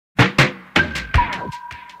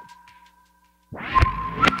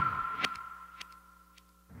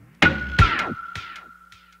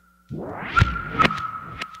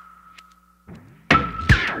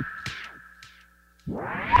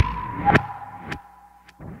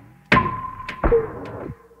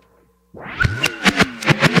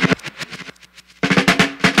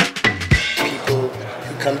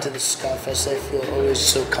Skafest, I feel always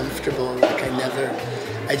so comfortable. Like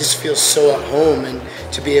I just feel so at home, and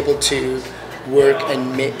to be able to work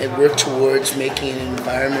and work towards making an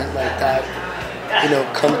environment like that, you know,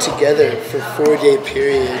 come together for a 4-day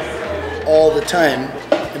period all the time.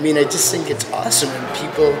 I mean, I just think it's awesome, and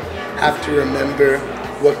people have to remember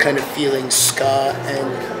what kind of feelings ska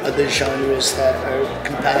and other genres that are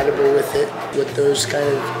compatible with it, what those kind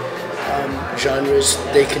of genres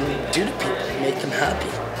they can do to people, make them happy.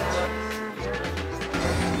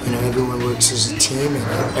 You know, everyone works as a team,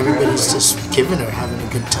 and everybody's just giving or having a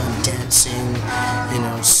good time dancing, you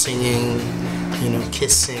know, singing, you know,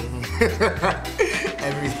 kissing,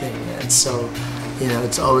 everything. And so, you know,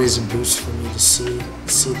 it's always a boost for me to see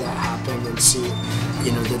that happen, and see,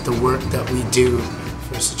 you know, that the work that we do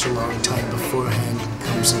for such a long time beforehand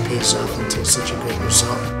comes and pays off into such a great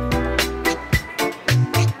result.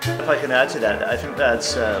 If I can add to that, I think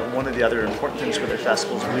that's one of the other important things with our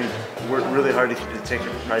festivals. We work really hard to take the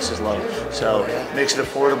prices low, so it makes it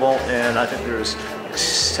affordable, and I think there's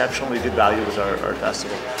exceptionally good value with our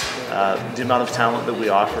festival. The amount of talent that we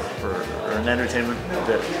offer for an entertainment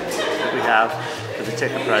that we have for the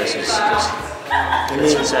ticket price is just,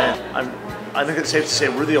 it's insane. I think it's safe to say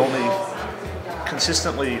we're the only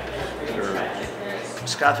consistently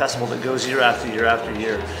ska festival that goes year after year after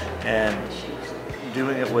year, and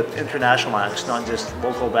doing it with international acts, not just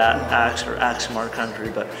local acts or acts from our country,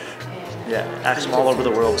 but yeah, acts from all over the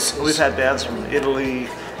world. We've had bands from Italy,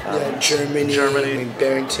 Germany. I mean,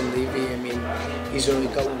 Barrington Levy, I mean, he's only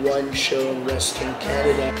got one show in Western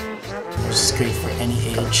Canada. It's great for any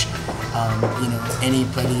age. You know,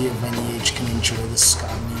 anybody of any age can enjoy the ska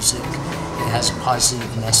music. It has a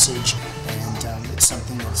positive message, and it's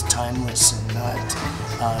something that's timeless and not,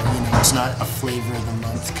 you know, it's not a flavor of the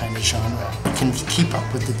month kind of genre. It can keep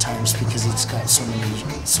up with the times because it's got so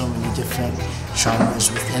many different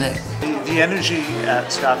genres within it. The energy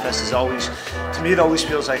at Skafest is always, to me, it always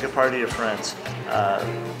feels like a party of friends.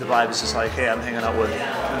 The vibe is just like, hey, I'm hanging out with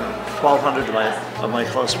 1,200 of my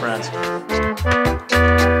close friends.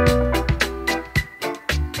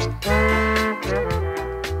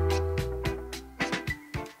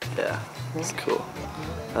 Yeah, it was cool.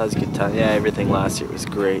 That was a good time. Yeah, everything last year was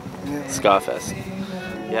great. Skafest.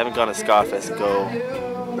 If you haven't gone to Skafest, go.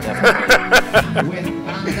 Definitely.